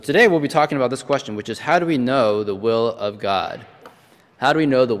Today we'll be talking about this question, which is how do we know the will of God? How do we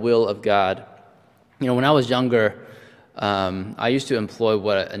know the will of God? You know, when I was younger, I used to employ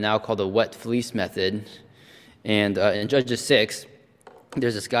what are now called the wet fleece method. And in Judges 6,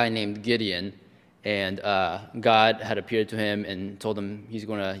 there's this guy named Gideon, and God had appeared to him and told him he's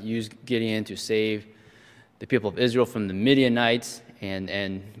going to use Gideon to save the people of Israel from the Midianites.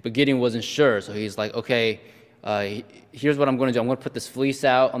 But Gideon wasn't sure, so he's like, okay, here's what I'm going to do. I'm going to put this fleece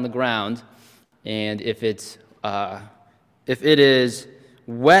out on the ground, and if it is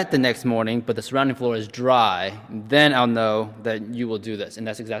wet the next morning, but the surrounding floor is dry, then I'll know that you will do this. And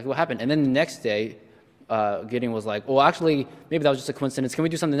that's exactly what happened. And then the next day, Gideon was like, well, actually, maybe that was just a coincidence. Can we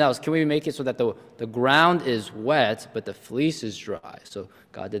do something else? Can we make it so that the ground is wet, but the fleece is dry? So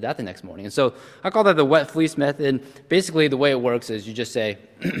God did that the next morning. And so I call that the wet fleece method. Basically, the way it works is you just say,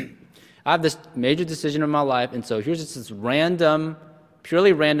 I have this major decision in my life, and so here's just this random,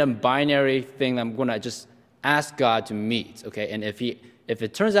 purely random binary thing that I'm going to just ask God to meet, okay? And if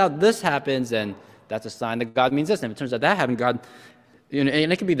it turns out this happens, then that's a sign that God means this. And if it turns out that happened, God, you know,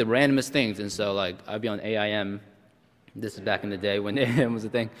 and it can be the randomest things. And so, like, I'd be on AIM. This is back in the day when AIM was a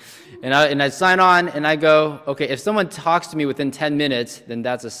thing. And I sign on, and I go, okay, if someone talks to me within 10 minutes, then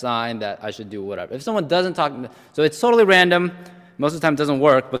that's a sign that I should do whatever. If someone doesn't talk, so it's totally random. Most of the time it doesn't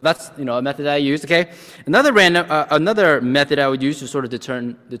work, but that's, you know, a method I use, okay? Another method I would use to sort of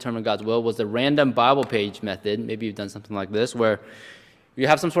determine God's will was the random Bible page method. Maybe you've done something like this, where you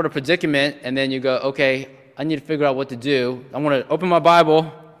have some sort of predicament, and then you go, okay, I need to figure out what to do. I want to open my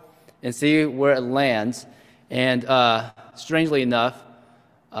Bible and see where it lands. And strangely enough,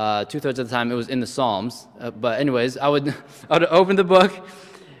 2/3 of the time it was in the Psalms. But anyways, I would open the book,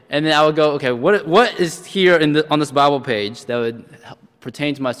 and then I would go, okay, what is here on this Bible page that would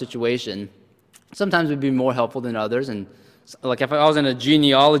pertain to my situation? Sometimes it would be more helpful than others. And like if I was in a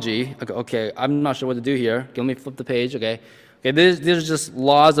genealogy, I go, okay, I'm not sure what to do here. Let me flip the page, okay. Okay, these are just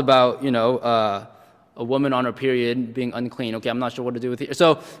laws about, you know, a woman on her period being unclean. Okay, I'm not sure what to do with it.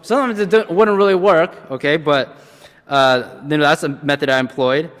 So sometimes it wouldn't really work, okay, but that's a method I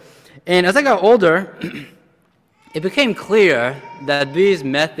employed. And as I got older, it became clear that these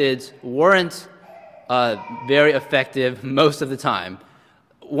methods weren't very effective most of the time.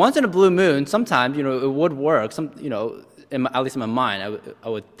 Once in a blue moon, sometimes, you know, it would work. At least in my mind, I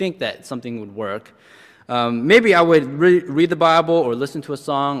would think that something would work. Maybe I would read the Bible or listen to a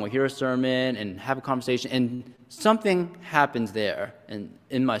song or hear a sermon and have a conversation, and something happens there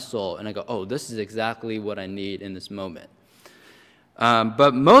in my soul, and I go, oh, this is exactly what I need in this moment.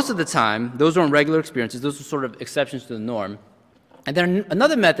 But most of the time, those weren't regular experiences. Those were sort of exceptions to the norm. And then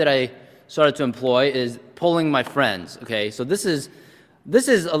another method I started to employ is polling my friends. Okay, so this is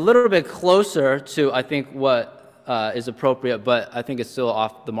a little bit closer to, I think, what is appropriate, but I think it's still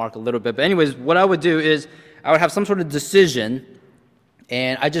off the mark a little bit. But anyways, what I would do is I would have some sort of decision,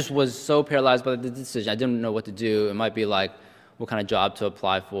 and I just was so paralyzed by the decision. I didn't know what to do. It might be like what kind of job to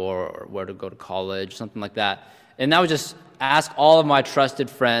apply for or where to go to college, something like that. And I would just ask all of my trusted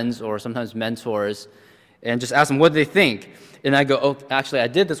friends or sometimes mentors and just ask them what they think. And I go, oh, actually, I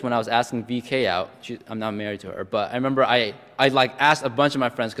did this when I was asking VK out. I'm not married to her, but I remember I like asked a bunch of my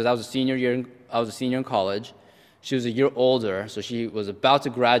friends because I was a senior in college. She was a year older, so she was about to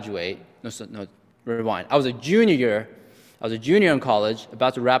graduate. No, rewind. I was a junior in college,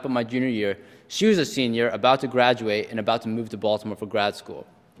 about to wrap up my junior year. She was a senior, about to graduate, and about to move to Baltimore for grad school.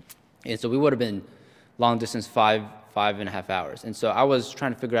 And so we would have been long distance 5.5 hours. And so I was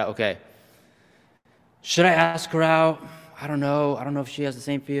trying to figure out, okay, should I ask her out? I don't know if she has the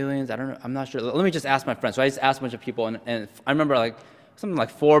same feelings. I'm not sure. Let me just ask my friends. So I just asked a bunch of people, and I remember something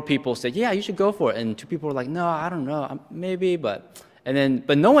like 4 people said, yeah, you should go for it. And 2 people were like, no, I don't know, maybe, but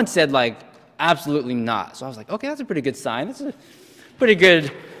no one said like, absolutely not. So I was like, okay, that's a pretty good sign. That's a pretty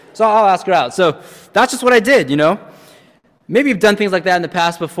good, so I'll ask her out. So that's just what I did, you know. Maybe you've done things like that in the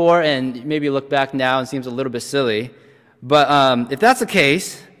past before, and maybe you look back now and it seems a little bit silly. But if that's the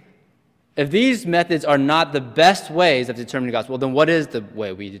case, if these methods are not the best ways of determining God's will, then what is the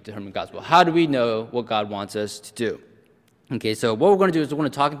way we determine God's will? How do we know what God wants us to do? Okay, so what we're going to do is we're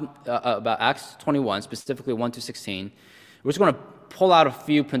going to talk about Acts 21, specifically 1-16. We're just going to pull out a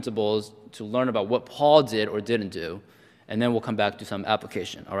few principles to learn about what Paul did or didn't do, and then we'll come back to some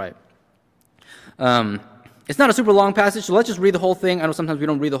application, all right? It's not a super long passage, so let's just read the whole thing. I know sometimes we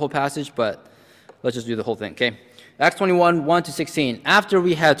don't read the whole passage, but let's just do the whole thing, okay? Acts 21, 1-16. After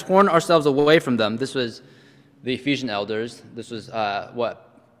we had torn ourselves away from them, this was the Ephesian elders. This was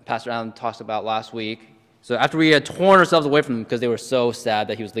what Pastor Allen talked about last week. So after we had torn ourselves away from them because they were so sad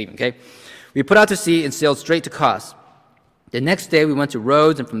that he was leaving, okay? We put out to sea and sailed straight to Kos. The next day we went to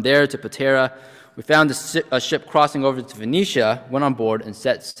Rhodes, and from there to Patara. We found a ship crossing over to Phoenicia, went on board, and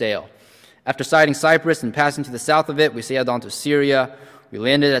set sail. After sighting Cyprus and passing to the south of it, we sailed on to Syria. We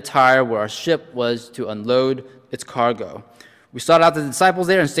landed at Tyre, where our ship was to unload its cargo. We sought out the disciples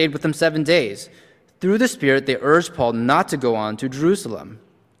there and stayed with them 7 days. Through the Spirit, they urged Paul not to go on to Jerusalem.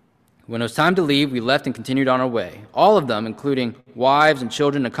 When it was time to leave, we left and continued on our way. All of them, including wives and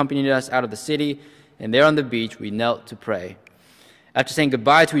children, accompanied us out of the city, and there on the beach we knelt to pray. After saying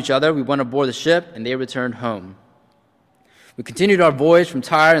goodbye to each other, we went aboard the ship, and they returned home. We continued our voyage from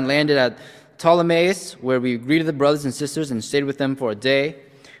Tyre and landed at Ptolemais, where we greeted the brothers and sisters and stayed with them for a day.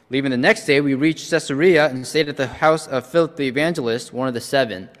 Leaving the next day, we reached Caesarea and stayed at the house of Philip the evangelist, one of the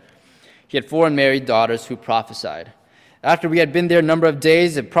 7. He had 4 unmarried daughters who prophesied. After we had been there a number of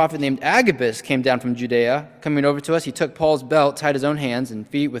days, a prophet named Agabus came down from Judea. Coming over to us, he took Paul's belt, tied his own hands and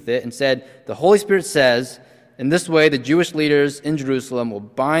feet with it, and said, "The Holy Spirit says, in this way the Jewish leaders in Jerusalem will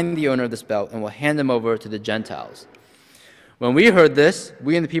bind the owner of this belt and will hand him over to the Gentiles." When we heard this,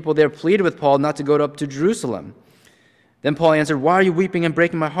 we and the people there pleaded with Paul not to go up to Jerusalem. Then Paul answered, "Why are you weeping and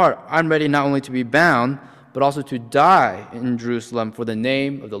breaking my heart? I'm ready not only to be bound, but also to die in Jerusalem for the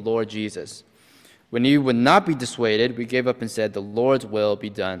name of the Lord Jesus." When he would not be dissuaded, we gave up and said, "The Lord's will be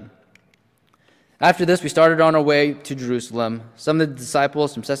done." After this, we started on our way to Jerusalem. Some of the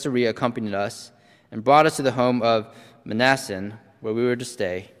disciples from Caesarea accompanied us and brought us to the home of Manasseh, where we were to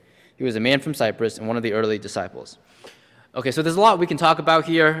stay. He was a man from Cyprus and one of the early disciples. Okay, so there's a lot we can talk about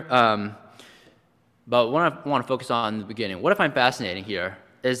here, but what I want to focus on in the beginning, what I find fascinating here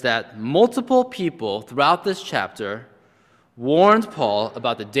is that multiple people throughout this chapter warned Paul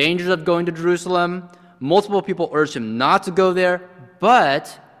about the dangers of going to Jerusalem. Multiple people urged him not to go there,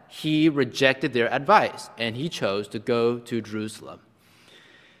 but he rejected their advice, and he chose to go to Jerusalem.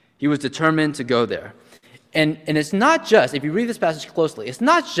 He was determined to go there. And it's not just, if you read this passage closely, it's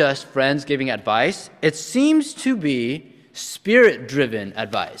not just friends giving advice. It seems to be Spirit-driven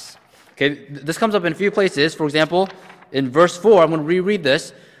advice. Okay, this comes up in a few places. For example, in verse 4, I'm going to reread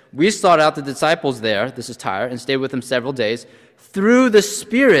this. We sought out the disciples there, this is Tyre, and stayed with them several days. Through the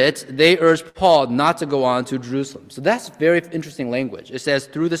Spirit, they urged Paul not to go on to Jerusalem. So that's very interesting language. It says,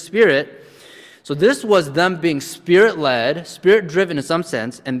 through the Spirit. So this was them being Spirit-led, Spirit-driven in some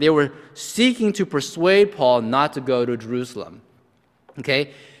sense, and they were seeking to persuade Paul not to go to Jerusalem.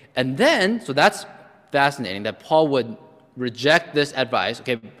 Okay? And then, so that's fascinating, that Paul would reject this advice.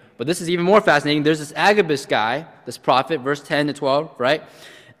 Okay, but this is even more fascinating. There's this Agabus guy, this prophet, verse 10 to 12, right?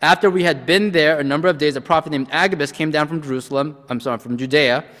 After we had been there a number of days, a prophet named Agabus came down from from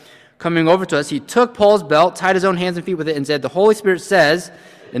Judea. Coming over to us, he took Paul's belt, tied his own hands and feet with it, and said, "The Holy Spirit says,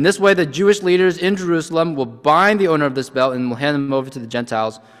 in this way the Jewish leaders in Jerusalem will bind the owner of this belt and will hand him over to the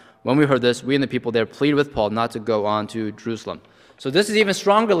Gentiles." When we heard this, we and the people there pleaded with Paul not to go on to Jerusalem. So this is even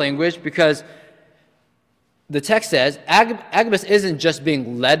stronger language because the text says Agabus isn't just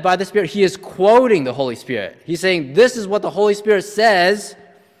being led by the Spirit, he is quoting the Holy Spirit. He's saying, this is what the Holy Spirit says.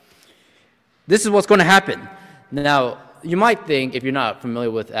 This is what's going to happen. Now, you might think, if you're not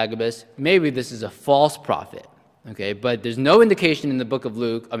familiar with Agabus, maybe this is a false prophet, okay? But there's no indication in the book of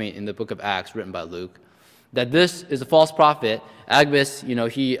in the book of Acts written by Luke, that this is a false prophet. Agabus,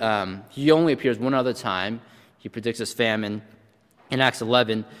 he only appears one other time. He predicts this famine in Acts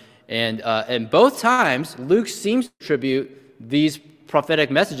 11. And both times, Luke seems to attribute these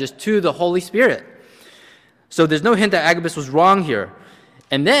prophetic messages to the Holy Spirit. So there's no hint that Agabus was wrong here.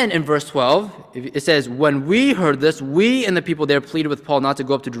 And then in verse 12, it says, when we heard this, we and the people there pleaded with Paul not to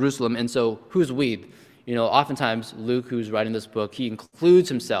go up to Jerusalem. And so who's we? Oftentimes Luke, who's writing this book, he includes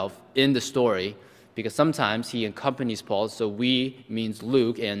himself in the story because sometimes he accompanies Paul. So we means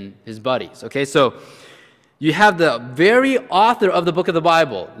Luke and his buddies. Okay, so you have the very author of the book of the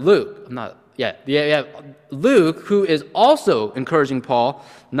Bible, Luke. Luke, who is also encouraging Paul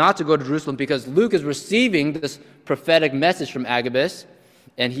not to go to Jerusalem because Luke is receiving this prophetic message from Agabus.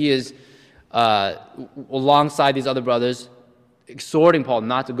 And he is, alongside these other brothers, exhorting Paul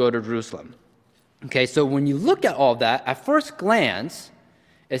not to go to Jerusalem. Okay, so when you look at all that, at first glance,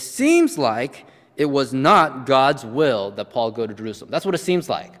 it seems like it was not God's will that Paul go to Jerusalem. That's what it seems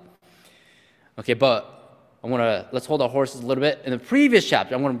like. Okay, but let's hold our horses a little bit. In the previous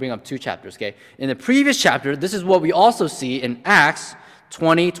chapter, I'm going to bring up 2 chapters, okay? In the previous chapter, this is what we also see in Acts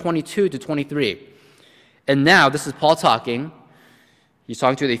 20, 22 to 23. And now, this is Paul talking. He's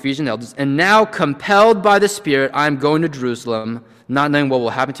talking to the Ephesian elders. And now, compelled by the Spirit, I am going to Jerusalem, not knowing what will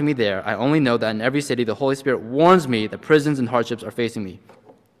happen to me there. I only know that in every city the Holy Spirit warns me that prisons and hardships are facing me.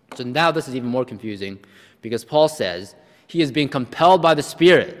 So now this is even more confusing because Paul says he is being compelled by the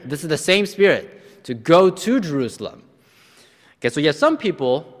Spirit. This is the same Spirit to go to Jerusalem. Okay, so you have some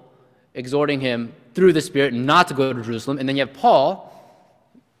people exhorting him through the Spirit not to go to Jerusalem, and then you have Paul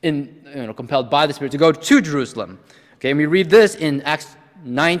compelled by the Spirit to go to Jerusalem. Okay, and we read this in Acts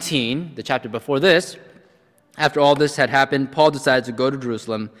 19, the chapter before this. After all this had happened, Paul decided to go to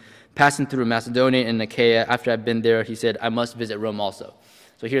Jerusalem, passing through Macedonia and Achaia. After I'd been there, he said, I must visit Rome also.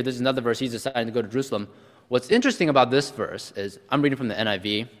 So here, there's another verse. He's deciding to go to Jerusalem. What's interesting about this verse is, I'm reading from the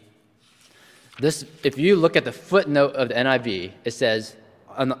NIV. If you look at the footnote of the NIV, it says,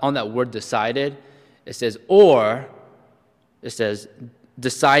 on that word decided, it says, or, it says,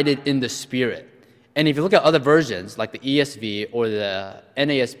 decided in the Spirit. And if you look at other versions, like the ESV or the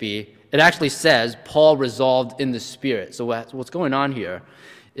NASB, it actually says, Paul resolved in the Spirit. So what's going on here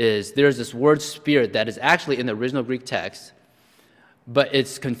is there's this word Spirit that is actually in the original Greek text, but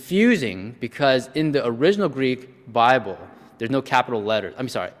it's confusing because in the original Greek Bible, there's no capital letters. I'm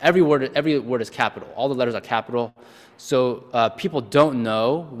sorry, every word is capital. All the letters are capital. So people don't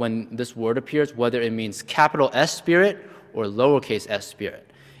know when this word appears whether it means capital S Spirit or lowercase s Spirit.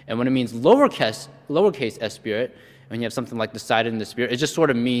 And when it means lowercase s Spirit, when you have something like decided in the Spirit, it just sort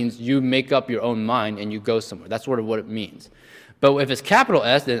of means you make up your own mind and you go somewhere. That's sort of what it means. But if it's capital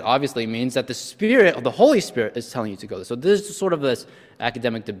S, then it obviously means that the Spirit, or the Holy Spirit, is telling you to go. So there's sort of this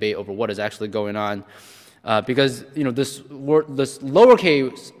academic debate over what is actually going on. Because, this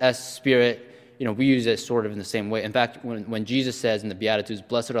lowercase s Spirit, we use it sort of in the same way. In fact, when Jesus says in the Beatitudes,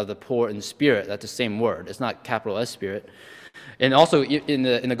 blessed are the poor in spirit, that's the same word. It's not capital S Spirit. And also in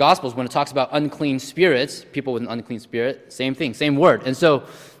the Gospels, when it talks about unclean spirits, people with an unclean spirit, same thing, same word. And so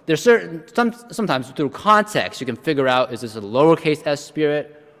there's sometimes through context, you can figure out, is this a lowercase s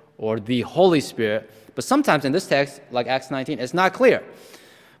Spirit or the Holy Spirit? But sometimes in this text, like Acts 19, it's not clear.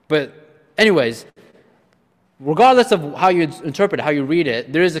 But anyways, regardless of how you interpret it, how you read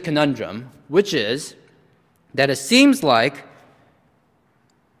it, there is a conundrum, which is that it seems like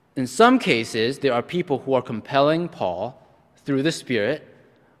in some cases there are people who are compelling Paul through the Spirit,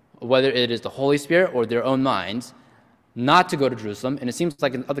 whether it is the Holy Spirit or their own minds, not to go to Jerusalem. And it seems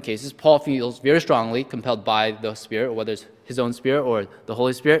like in other cases, Paul feels very strongly compelled by the Spirit, whether it's his own Spirit or the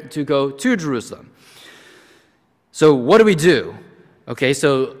Holy Spirit, to go to Jerusalem. So what do we do? Okay,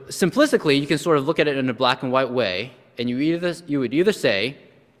 so simplistically, you can sort of look at it in a black and white way, and you would either say,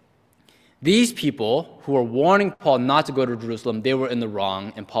 these people who are warning Paul not to go to Jerusalem, they were in the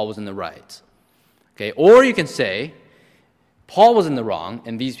wrong, and Paul was in the right. Okay, or you can say, Paul was in the wrong,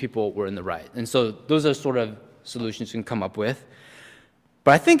 and these people were in the right. And so those are sort of solutions you can come up with.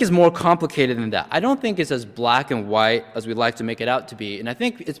 But I think it's more complicated than that. I don't think it's as black and white as we like to make it out to be, and I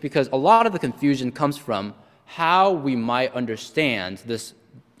think it's because a lot of the confusion comes from how we might understand this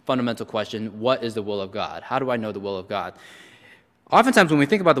fundamental question, what is the will of God? How do I know the will of God? Oftentimes when we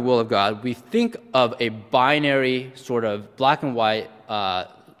think about the will of God, we think of a binary sort of black and white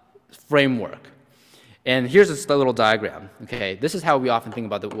framework. And here's this little diagram, okay? This is how we often think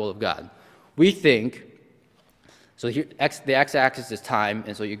about the will of God. We think, so here, the x-axis is time,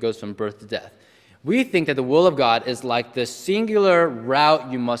 and so it goes from birth to death. We think that the will of God is like this singular route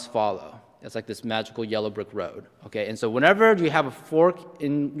you must follow. It's like this magical yellow brick road, okay? And so whenever you have a fork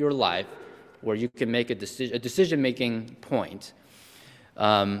in your life where you can make a decision-making point,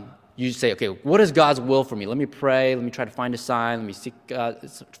 you say, okay, what is God's will for me? Let me pray. Let me try to find a sign. Let me seek God,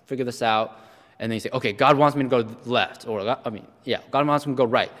 figure this out. And then you say, okay, God wants me to go left, or God wants me to go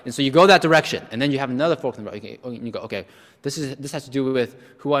right. And so you go that direction, and then you have another fork in the road. Okay, and you go, okay, this has to do with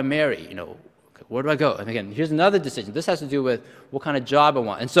who I marry, where do I go? And again, here's another decision. This has to do with what kind of job I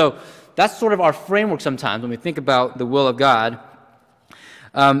want. And so that's sort of our framework sometimes when we think about the will of God.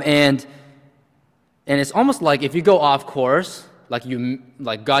 And it's almost like if you go off course,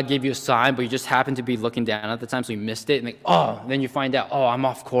 like God gave you a sign, but you just happened to be looking down at the time, so you missed it, and then you find out, I'm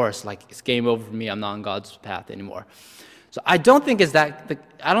off course. Like, it's game over for me. I'm not on God's path anymore. So I don't think that's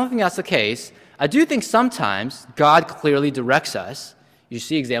the case. I do think sometimes God clearly directs us. You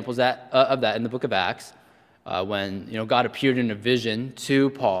see examples of that in the book of Acts, when God appeared in a vision to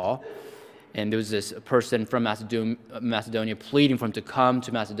Paul, and there was this person from Macedonia pleading for him to come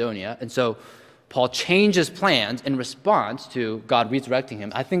to Macedonia, and so Paul changes plans in response to God resurrecting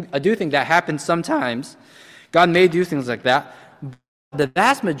him. I do think that happens sometimes. God may do things like that. But the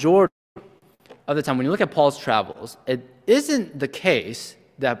vast majority of the time, when you look at Paul's travels, it isn't the case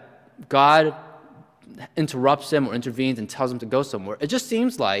that God interrupts him or intervenes and tells him to go somewhere. It just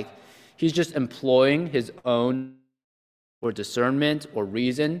seems like he's just employing his own or discernment or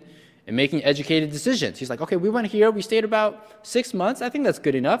reason and making educated decisions. He's like, okay, we went here, we stayed about 6 months. I think that's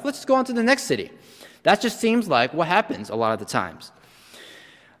good enough. Let's just go on to the next city. That just seems like what happens a lot of the times.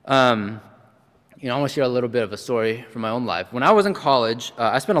 I want to share a little bit of a story from my own life. When I was in college,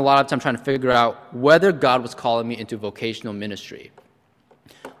 I spent a lot of time trying to figure out whether God was calling me into vocational ministry.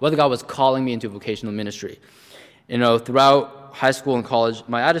 Whether God was calling me into vocational ministry. Throughout high school and college,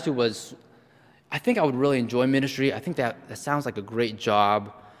 my attitude was, I think I would really enjoy ministry. I think that sounds like a great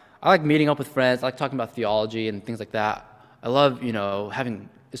job. I like meeting up with friends. I like talking about theology and things like that. I love,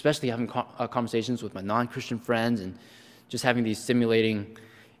 especially having conversations with my non-Christian friends and just having these stimulating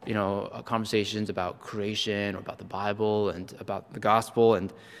conversations about creation or about the Bible and about the gospel.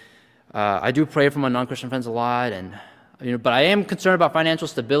 And I do pray for my non-Christian friends a lot. And but I am concerned about financial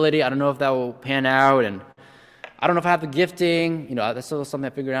stability. I don't know if that will pan out, and I don't know if I have the gifting. That's still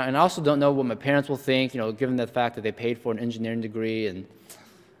something I figured out. And I also don't know what my parents will think. Given the fact that they paid for an engineering degree, and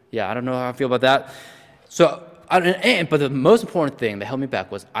I don't know how I feel about that. So, but the most important thing that held me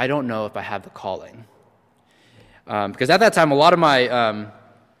back was I don't know if I have the calling. Because at that time, a lot of my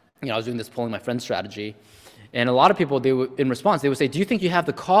I was doing this polling my friends strategy, and a lot of people, in response, they would say, do you think you have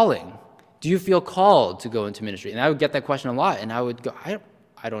the calling? Do you feel called to go into ministry? And I would get that question a lot, and I would go, I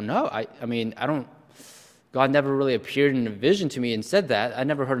don't know. God never really appeared in a vision to me and said that. I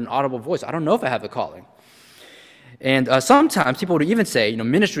never heard an audible voice. I don't know if I have the calling. And sometimes people would even say,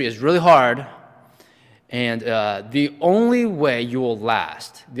 ministry is really hard, and the only way you will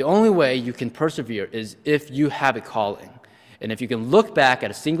last, the only way you can persevere is if you have a calling. And if you can look back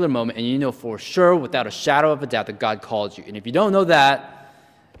at a singular moment and you know for sure, without a shadow of a doubt, that God called you. And if you don't know that,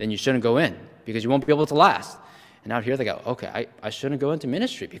 then you shouldn't go in because you won't be able to last. And out here they go, okay, I shouldn't go into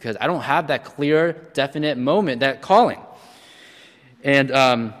ministry because I don't have that clear, definite moment, that calling. And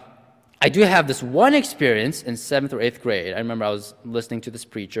I do have this one experience in 7th or 8th grade. I remember I was listening to this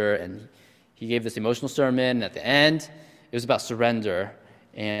preacher, and he gave this emotional sermon. And at the end, it was about surrender.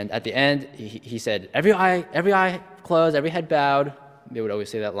 And at the end, he said, every eye closed, every head bowed. They would always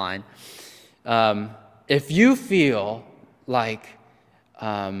say that line. If you feel like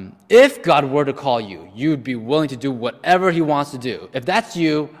if God were to call you, you'd be willing to do whatever he wants to do. If that's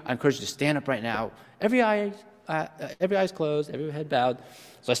you, I encourage you to stand up right now. Every eye's closed, every head bowed.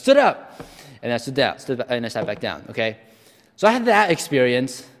 So I stood up, and I stood down, and I sat back down, okay? So I had that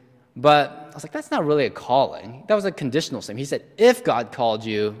experience, but I was like, that's not really a calling. That was a conditional statement. He said, if God called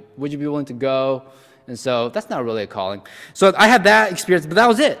you, would you be willing to go? And so that's not really a calling. So I had that experience, but that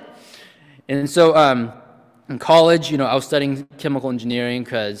was it. And so in college, I was studying chemical engineering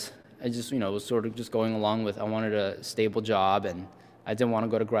because I just, was sort of just going along with, I wanted a stable job, and I didn't want to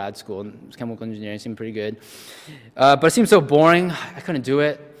go to grad school. And chemical engineering seemed pretty good. But it seemed so boring, I couldn't do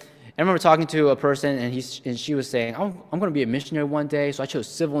it. I remember talking to a person, and she was saying, I'm going to be a missionary one day, so I chose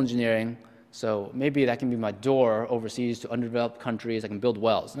civil engineering. So maybe that can be my door overseas to underdeveloped countries. I can build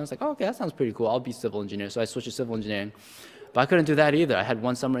wells. And I was like, okay, that sounds pretty cool. I'll be civil engineer. So I switched to civil engineering. But I couldn't do that either. I had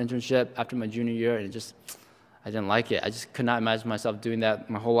one summer internship after my junior year, and I didn't like it. I just could not imagine myself doing that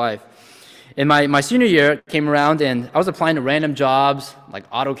my whole life. And my senior year came around, and I was applying to random jobs,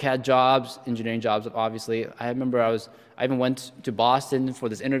 like AutoCAD jobs, engineering jobs, obviously. I remember I even went to Boston for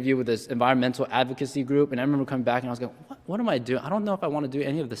this interview with this environmental advocacy group, and I remember coming back, and I was going, what am I doing? I don't know if I want to do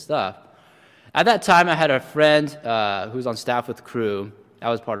any of this stuff. At that time, I had a friend who was on staff with Cru. I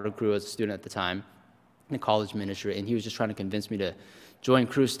was part of the Cru as a student at the time in the college ministry, and he was just trying to convince me to join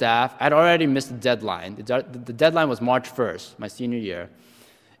Cru staff. I'd already missed the deadline. The deadline was March 1st, my senior year,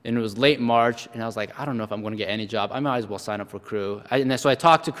 and it was late March, and I was like, I don't know if I'm going to get any job. I might as well sign up for Cru. So I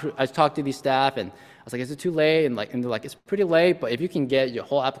talked to these staff, and I was like, is it too late? And they're like, it's pretty late, but if you can get your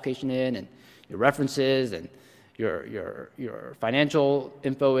whole application in and your references and your financial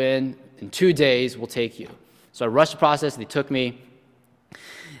info in 2 days, we'll take you. So I rushed the process. They took me,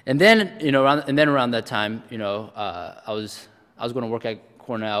 and then around that time, I was going to work at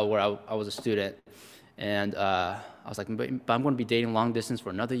Cornell where I was a student, and I was like, but I'm going to be dating long distance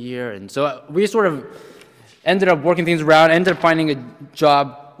for another year, and so we sort of ended up working things around. Ended up finding a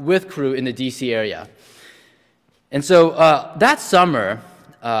job with Cru in the DC area, and so that summer.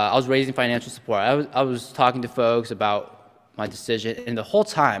 I was raising financial support. I was talking to folks about my decision, and the whole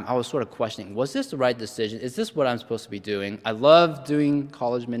time I was sort of questioning, was this the right decision? Is this what I'm supposed to be doing? I love doing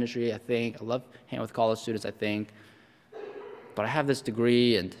college ministry, I think. I love hanging with college students, I think. But I have this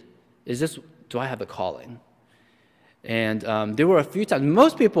degree, and do I have the calling? And there were a few times,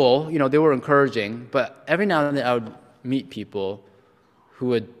 most people, they were encouraging, but every now and then I would meet people who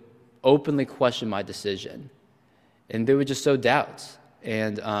would openly question my decision, and they would just sow doubts.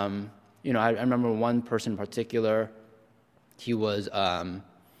 And, I remember one person in particular, he was like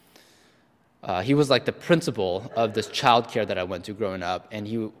the principal of this childcare that I went to growing up, and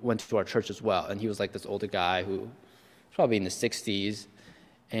he went to our church as well. And he was like this older guy who was probably in the 60s.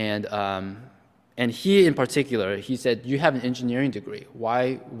 And And he, in particular, he said, you have an engineering degree.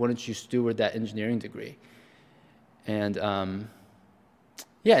 Why wouldn't you steward that engineering degree? And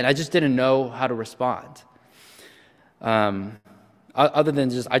and I just didn't know how to respond. Other than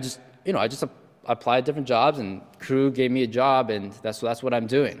I just applied different jobs, and Crew gave me a job, and that's what I'm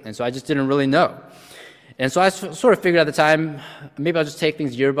doing. And so I just didn't really know. And so I sort of figured at the time, maybe I'll just take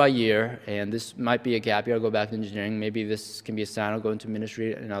things year by year, and this might be a gap year. I'll go back to engineering. Maybe this can be a sign I'll go into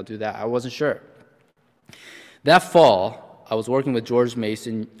ministry, and I'll do that. I wasn't sure. That fall, I was working with George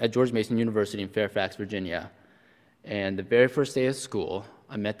Mason at George Mason University in Fairfax, Virginia. And the very first day of school,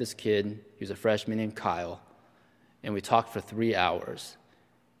 I met this kid. He was a freshman named Kyle, and we talked for 3 hours.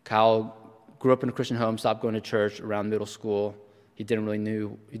 Kyle grew up in a Christian home, stopped going to church around middle school. He didn't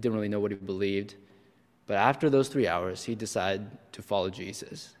really know what he believed. But after those 3 hours, he decided to follow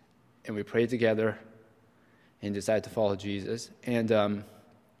Jesus. And we prayed together and decided to follow Jesus. And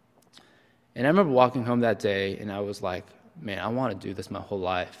I remember walking home that day, and I was like, man, I want to do this my whole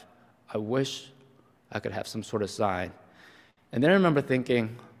life. I wish I could have some sort of sign. And then I remember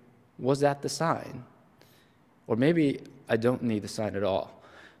thinking, was that the sign? Or maybe I don't need the sign at all.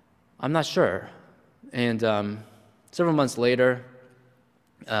 I'm not sure. And several months later,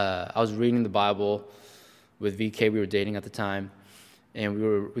 I was reading the Bible with VK. We were dating at the time,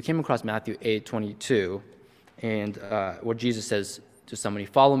 and we came across Matthew 8:22, and where Jesus says to somebody,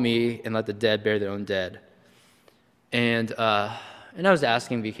 "Follow me and let the dead bury their own dead." And I was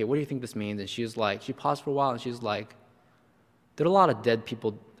asking VK, "What do you think this means?" And she paused for a while, and she was like, "There are a lot of dead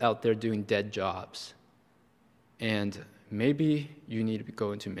people out there doing dead jobs, and maybe you need to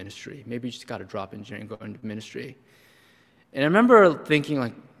go into ministry. Maybe you just got to drop engineering and go into ministry." And I remember thinking,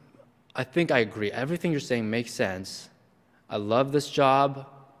 I think I agree. Everything you're saying makes sense. I love this job.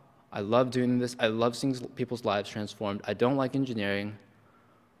 I love doing this. I love seeing people's lives transformed. I don't like engineering.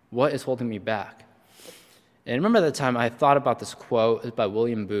 What is holding me back? And I remember at the time I thought about this quote. It's by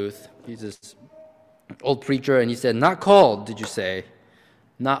William Booth. He's this old preacher, and he said, "Not called, did you say?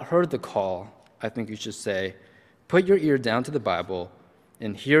 Not heard the call, I think you should say. Put your ear down to the Bible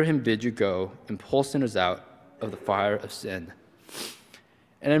and hear him bid you go and pull sinners out of the fire of sin."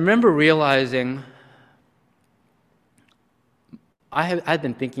 And I remember realizing I had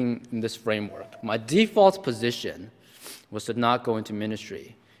been thinking in this framework. My default position was to not go into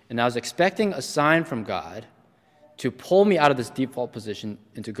ministry. And I was expecting a sign from God to pull me out of this default position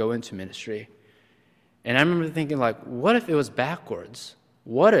and to go into ministry. And I remember thinking, what if it was backwards?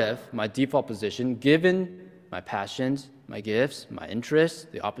 What if my default position, given my passions, my gifts, my interests,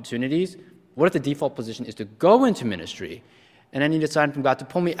 the opportunities, what if the default position is to go into ministry, and I need a sign from God to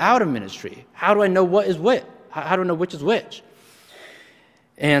pull me out of ministry? How do I know what is what? How do I know which is which?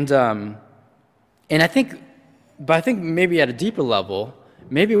 And I think maybe at a deeper level,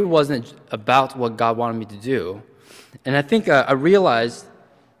 maybe it wasn't about what God wanted me to do. And I think I realized,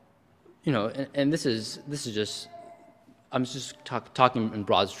 and this is just, I'm just talking in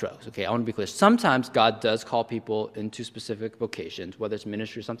broad strokes, okay? I want to be clear. Sometimes God does call people into specific vocations, whether it's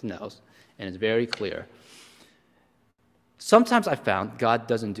ministry or something else, and it's very clear. Sometimes I found God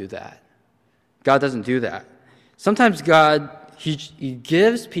doesn't do that. God doesn't do that. Sometimes God, He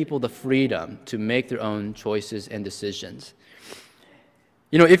gives people the freedom to make their own choices and decisions.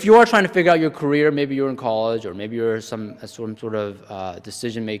 If you are trying to figure out your career, maybe you're in college, or maybe you're some sort of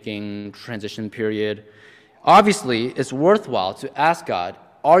decision-making transition period, obviously, it's worthwhile to ask God,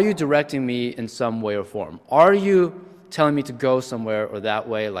 are you directing me in some way or form? Are you telling me to go somewhere or that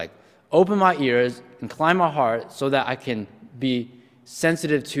way? Open my ears, incline my heart so that I can be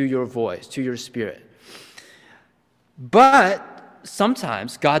sensitive to your voice, to your spirit. But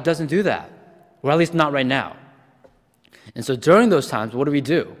sometimes God doesn't do that, or at least not right now. And so during those times, what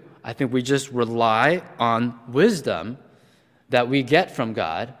do? I think we just rely on wisdom that we get from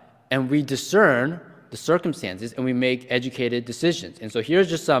God, and we discern the circumstances, and we make educated decisions. And so here's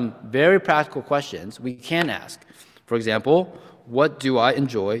just some very practical questions we can ask. For example, what do I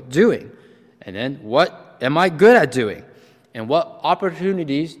enjoy doing? And then, what am I good at doing? And what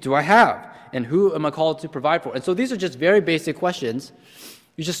opportunities do I have? And who am I called to provide for? And so these are just very basic questions.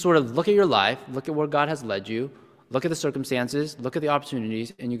 You just sort of look at your life, look at where God has led you, look at the circumstances, look at the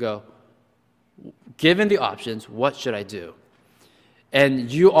opportunities, and you go, given the options, what should I do? And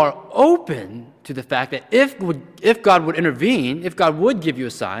you are open to the fact that if God would intervene, if God would give you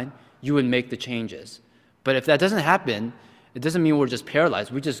a sign, you would make the changes. But if that doesn't happen, it doesn't mean we're just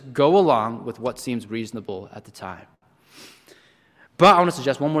paralyzed. We just go along with what seems reasonable at the time. But I want to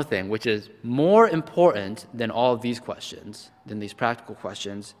suggest one more thing, which is more important than all of these questions, than these practical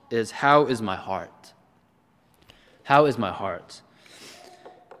questions, is how is my heart? How is my heart?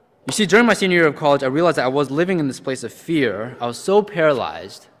 You see, during my senior year of college, I realized that I was living in this place of fear. I was so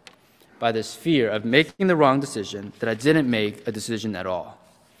paralyzed by this fear of making the wrong decision that I didn't make a decision at all.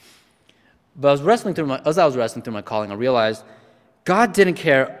 But as I was wrestling through my calling, I realized God didn't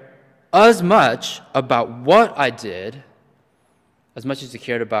care as much about what I did as much as He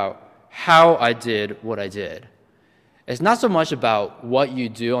cared about how I did what I did. It's not so much about what you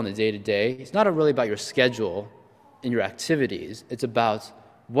do on the day-to-day. It's not really about your schedule and your activities. It's about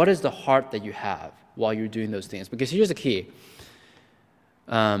what is the heart that you have while you're doing those things. Because here's the key.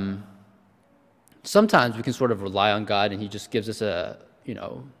 Sometimes we can sort of rely on God and He just gives us a,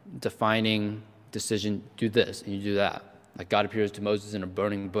 defining decision, do this and you do that. Like God appears to Moses in a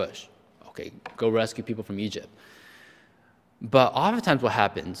burning bush. Okay, go rescue people from Egypt. But oftentimes what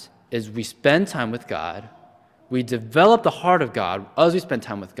happens is we spend time with God, we develop the heart of God as we spend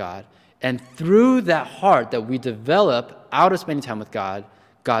time with God, and through that heart that we develop out of spending time with God,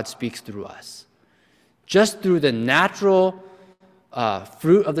 God speaks through us. Just through the natural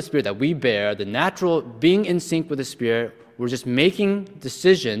fruit of the Spirit that we bear, the natural being in sync with the Spirit, we're just making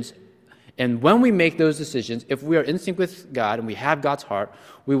decisions. And when we make those decisions, if we are in sync with God and we have God's heart,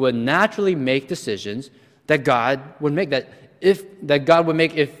 we would naturally make decisions that God would make,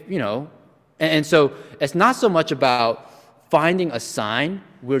 And so it's not so much about finding a sign.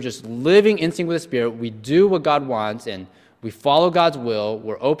 We're just living in sync with the Spirit. We do what God wants and we follow God's will.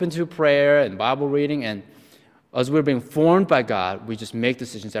 We're open to prayer and Bible reading. And as we're being formed by God, we just make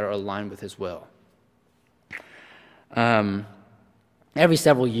decisions that are aligned with His will. Every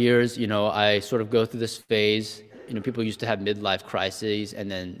several years, I sort of go through this phase. People used to have midlife crises,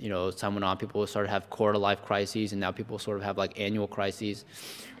 and then, time went on, people started to have quarter-life crises, and now people sort of have like annual crises,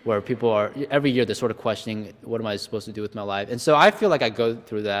 where people are, every year they're sort of questioning, what am I supposed to do with my life? And so I feel like I go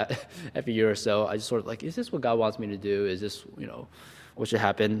through that every year or so. I just sort of like, is this what God wants me to do? Is this, what should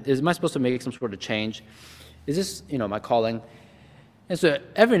happen? Am I supposed to make some sort of change? Is this, my calling? And so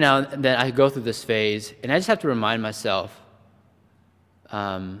every now and then I go through this phase, and I just have to remind myself,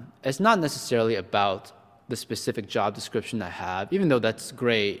 it's not necessarily about the specific job description I have, even though that's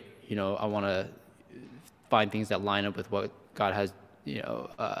great. I want to find things that line up with what God has,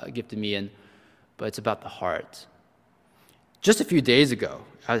 gifted me in, but it's about the heart. Just a few days ago,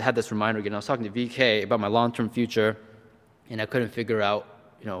 I had this reminder again. I was talking to VK about my long-term future, and I couldn't figure out,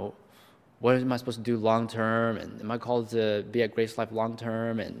 what am I supposed to do long-term, and am I called to be at Grace Life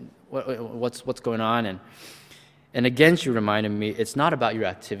long-term, and what's going on, and again, she reminded me, it's not about your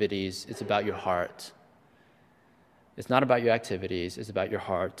activities, it's about your heart. It's not about your activities, it's about your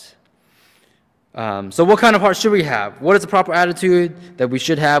heart. So what kind of heart should we have? What is the proper attitude that we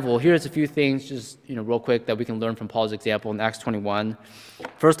should have? Well, here's a few things, just real quick, that we can learn from Paul's example in Acts 21.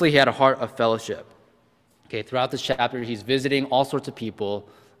 Firstly, he had a heart of fellowship. Okay, throughout this chapter, he's visiting all sorts of people.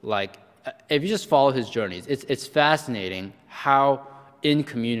 Like, if you just follow his journeys, it's fascinating how in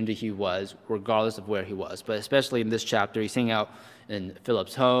community he was, regardless of where he was. But especially in this chapter, he's hanging out in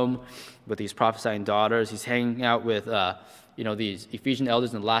Philip's home with these prophesying daughters. He's hanging out with, these Ephesian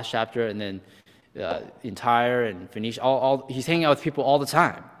elders in the last chapter, and then in Tyre and Phoenicia. He's hanging out with people all the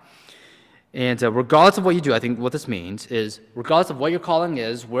time. And regardless of what you do, I think what this means is, regardless of what your calling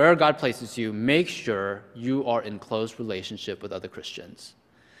is, where God places you, make sure you are in close relationship with other Christians.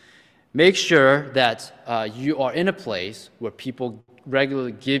 Make sure that you are in a place where people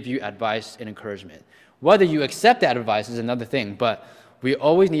regularly give you advice and encouragement. Whether you accept that advice is another thing, but we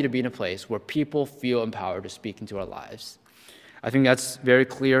always need to be in a place where people feel empowered to speak into our lives. I think that's very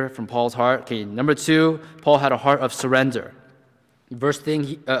clear from Paul's heart. Okay, number 2, Paul had a heart of surrender. Verse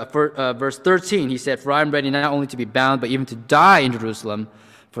 13, he said, "For I am ready not only to be bound, but even to die in Jerusalem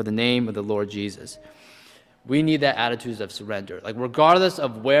for the name of the Lord Jesus." We need that attitude of surrender. Like, regardless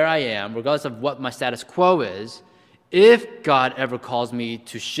of where I am, regardless of what my status quo is, if God ever calls me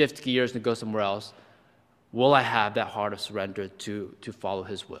to shift gears and go somewhere else, will I have that heart of surrender to follow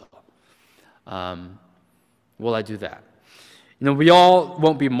His will? Will I do that? We all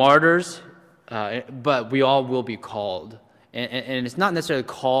won't be martyrs, but we all will be called. And it's not necessarily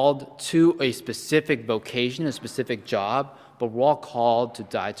called to a specific vocation, a specific job, but we're all called to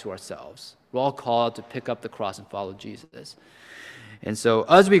die to ourselves. We're all called to pick up the cross and follow Jesus. And so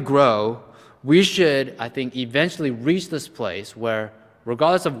as we grow, we should, I think, eventually reach this place where,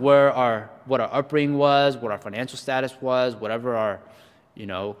 regardless of what our upbringing was, what our financial status was, whatever our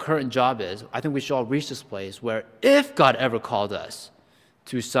current job is, I think we should all reach this place where, if God ever called us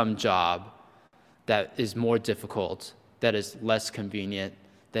to some job that is more difficult, that is less convenient,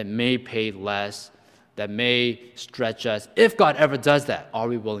 that may pay less, that may stretch us, if God ever does that, are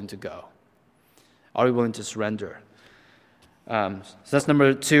we willing to go? Are we willing to surrender? So that's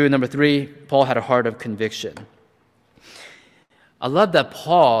number 2. Number 3, Paul had a heart of conviction. I love that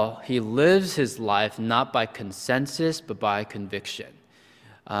Paul, he lives his life not by consensus, but by conviction.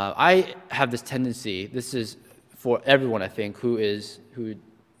 I have this tendency, this is for everyone, I think, who is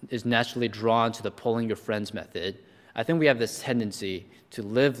naturally drawn to the polling your friends method. I think we have this tendency to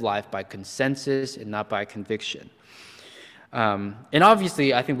live life by consensus and not by conviction. And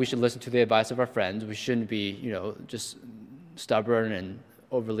obviously, I think we should listen to the advice of our friends. We shouldn't be, just stubborn and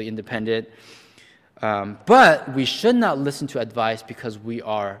overly independent. But we should not listen to advice because we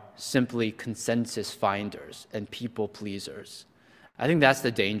are simply consensus finders and people pleasers. I think that's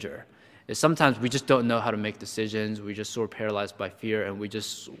the danger. Is sometimes we just don't know how to make decisions. We just sort of paralyzed by fear, and we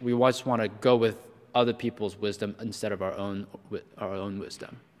just want to go with other people's wisdom instead of our own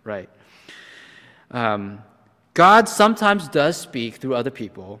wisdom, right? God sometimes does speak through other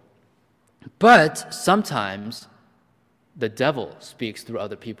people, but sometimes the devil speaks through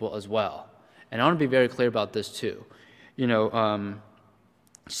other people as well. And I want to be very clear about this too.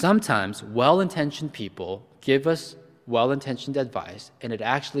 Sometimes well-intentioned people give us well-intentioned advice, and it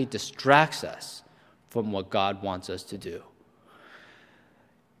actually distracts us from what God wants us to do.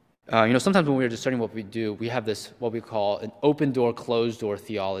 Sometimes when we're discerning what we do, we have this, what we call an open door, closed door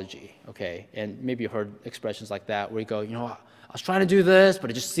theology, okay? And maybe you've heard expressions like that where you go, I was trying to do this, but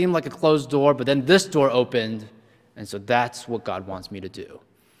it just seemed like a closed door, but then this door opened, and so that's what God wants me to do.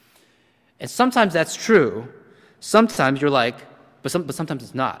 And sometimes that's true. Sometimes you're like, but sometimes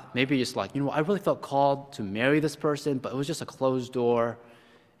it's not. Maybe it's like, I really felt called to marry this person, but it was just a closed door,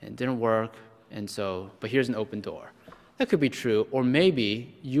 and it didn't work, but here's an open door. That could be true. Or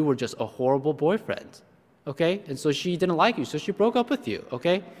maybe you were just a horrible boyfriend, okay? And so she didn't like you, so she broke up with you,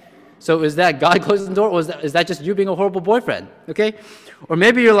 okay? So is that God closing the door, or is that just you being a horrible boyfriend, okay? Or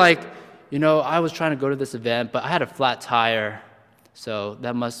maybe you're like, I was trying to go to this event, but I had a flat tire, so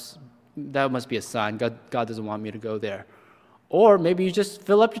that must be a sign. God doesn't want me to go there. Or maybe you just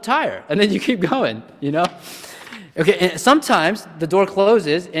fill up your tire, and then you keep going, Okay, and sometimes the door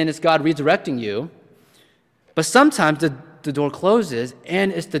closes, and it's God redirecting you. But sometimes the door closes,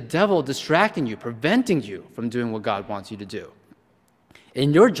 and it's the devil distracting you, preventing you from doing what God wants you to do.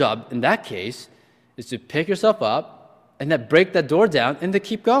 And your job, in that case, is to pick yourself up and then break that door down and to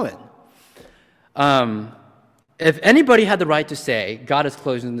keep going. If anybody had the right to say, God is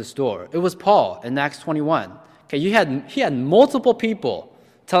closing this door, it was Paul in Acts 21. Okay, he had multiple people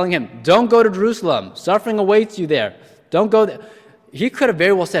telling him, don't go to Jerusalem. Suffering awaits you there. Don't go there. He could have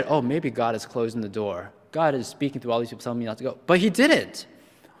very well said, maybe God is closing the door. God is speaking through all these people telling me not to go. But he didn't.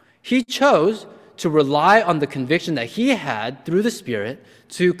 He chose to rely on the conviction that he had through the Spirit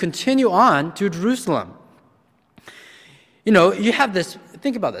to continue on to Jerusalem. You have this,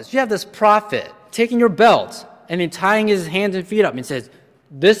 think about this. You have this prophet taking your belt and then tying his hands and feet up and says,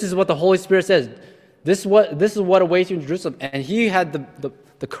 this is what the Holy Spirit says. This is what awaits you in Jerusalem. And he had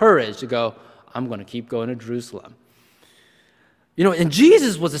the courage to go, I'm going to keep going to Jerusalem. And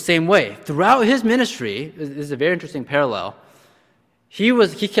Jesus was the same way. Throughout his ministry, this is a very interesting parallel, he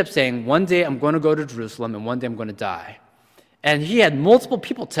kept saying, one day I'm going to go to Jerusalem, and one day I'm going to die. And he had multiple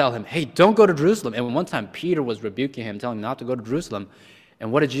people tell him, hey, don't go to Jerusalem. And one time Peter was rebuking him, telling him not to go to Jerusalem.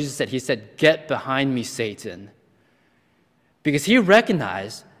 And what did Jesus say? He said, get behind me, Satan. Because he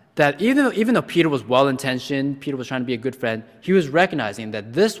recognized that even though Peter was well-intentioned, Peter was trying to be a good friend, he was recognizing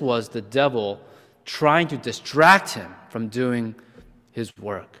that this was the devil trying to distract him from doing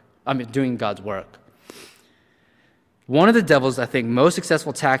doing God's work. One of the devil's, I think, most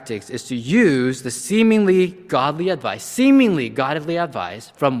successful tactics is to use the seemingly godly advice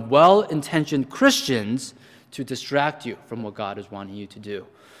from well-intentioned Christians to distract you from what God is wanting you to do.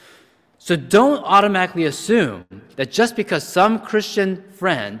 So don't automatically assume that just because some Christian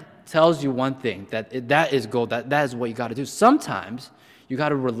friend tells you one thing, that is gold, that is what you got to do. Sometimes you got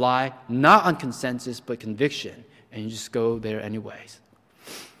to rely not on consensus but conviction, and you just go there anyways.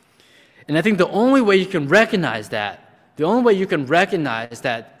 And I think the only way you can recognize that, even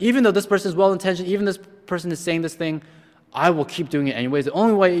though this person is well-intentioned, even this person is saying this thing, I will keep doing it anyways. The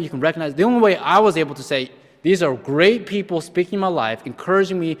only way you can recognize, the only way I was able to say, these are great people speaking in my life,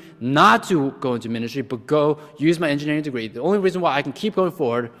 encouraging me not to go into ministry, but go use my engineering degree. The only reason why I can keep going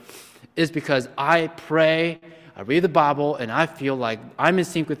forward is because I pray, I read the Bible, and I feel like I'm in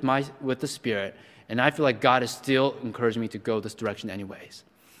sync with the Spirit, and I feel like God is still encouraging me to go this direction anyways.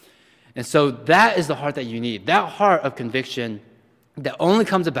 And so that is the heart that you need, that heart of conviction that only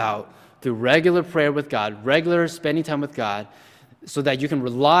comes about through regular prayer with God, regular spending time with God, so that you can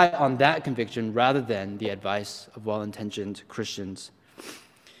rely on that conviction rather than the advice of well-intentioned Christians.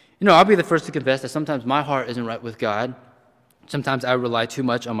 I'll be the first to confess that sometimes my heart isn't right with God. Sometimes I rely too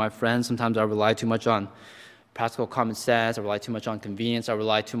much on my friends. Sometimes I rely too much on practical common sense. I rely too much on convenience. I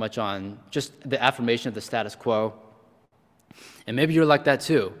rely too much on just the affirmation of the status quo. And maybe you're like that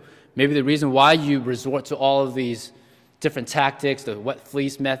too. Maybe the reason why you resort to all of these different tactics, the wet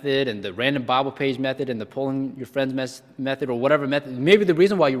fleece method and the random Bible page method and the polling your friends method or whatever method, maybe the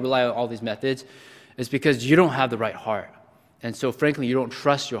reason why you rely on all these methods is because you don't have the right heart. And so frankly, you don't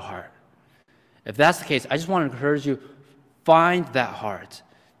trust your heart. If that's the case, I just want to encourage you, find that heart.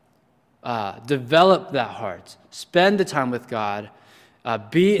 Develop that heart. Spend the time with God.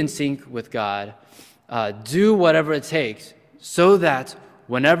 Be in sync with God. Do whatever it takes so that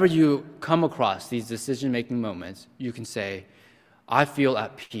whenever you come across these decision-making moments, you can say, I feel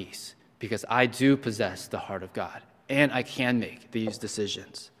at peace because I do possess the heart of God and I can make these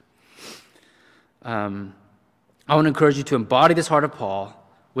decisions. I want to encourage you to embody this heart of Paul,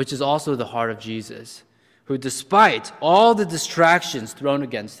 which is also the heart of Jesus, who despite all the distractions thrown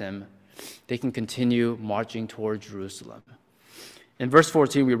against him, they can continue marching toward Jerusalem. In verse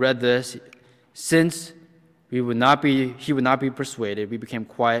 14, we read this, since he would not be persuaded, we became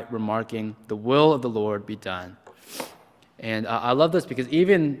quiet, remarking, the will of the Lord be done. And I love this because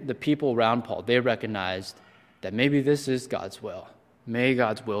even the people around Paul, they recognized that maybe this is God's will. May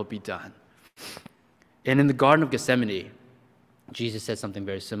God's will be done. And in the Garden of Gethsemane, Jesus said something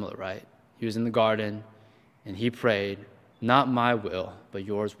very similar, right? He was in the garden and he prayed, not my will, but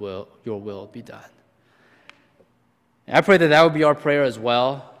your will be done. And I pray that would be our prayer as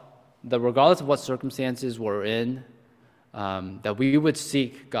well, that regardless of what circumstances we're in, that we would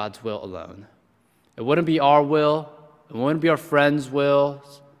seek God's will alone. It wouldn't be our will. It wouldn't be our friends' will.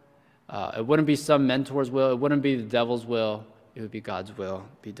 It wouldn't be some mentor's will. It wouldn't be the devil's will. It would be God's will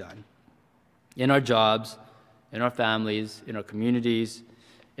be done. In our jobs, in our families, in our communities,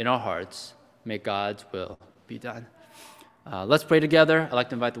 in our hearts, may God's will be done. Let's pray together. I'd like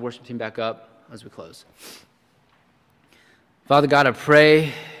to invite the worship team back up as we close. Father God, I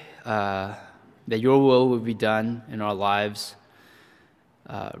pray that your will would be done in our lives.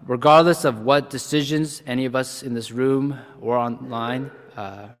 Regardless of what decisions any of us in this room or online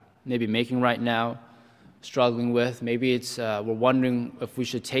may be making right now, struggling with. Maybe it's we're wondering if we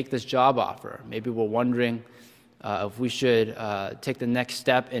should take this job offer. Maybe we're wondering if we should take the next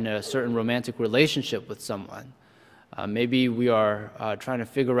step in a certain romantic relationship with someone. Maybe we are trying to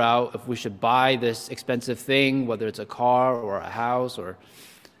figure out if we should buy this expensive thing, whether it's a car or a house or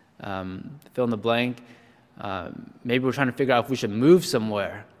fill in the blank. Maybe we're trying to figure out if we should move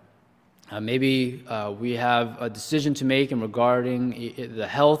somewhere. Maybe we have a decision to make in regarding the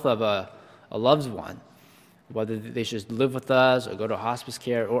health of a loved one, whether they should live with us or go to hospice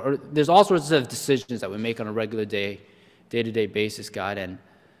care. Or there's all sorts of decisions that we make on a regular day-to-day basis, God.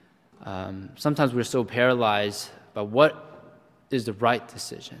 And sometimes we're so paralyzed by what is the right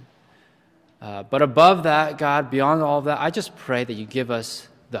decision. But above that, God, beyond all of that, I just pray that you give us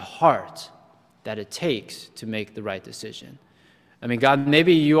the heart that it takes to make the right decision. I mean, God,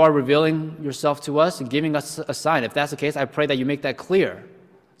 maybe you are revealing yourself to us and giving us a sign. If that's the case, I pray that you make that clear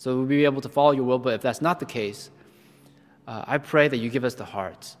so we'll be able to follow your will. But if that's not the case, I pray that you give us the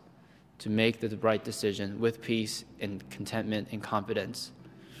heart to make the right decision with peace and contentment and confidence,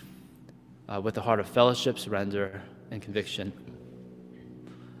 with the heart of fellowship, surrender, and conviction.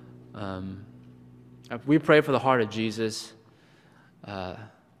 We pray for the heart of Jesus,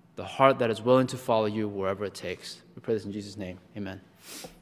 the heart that is willing to follow you wherever it takes. We pray this in Jesus' name. Amen.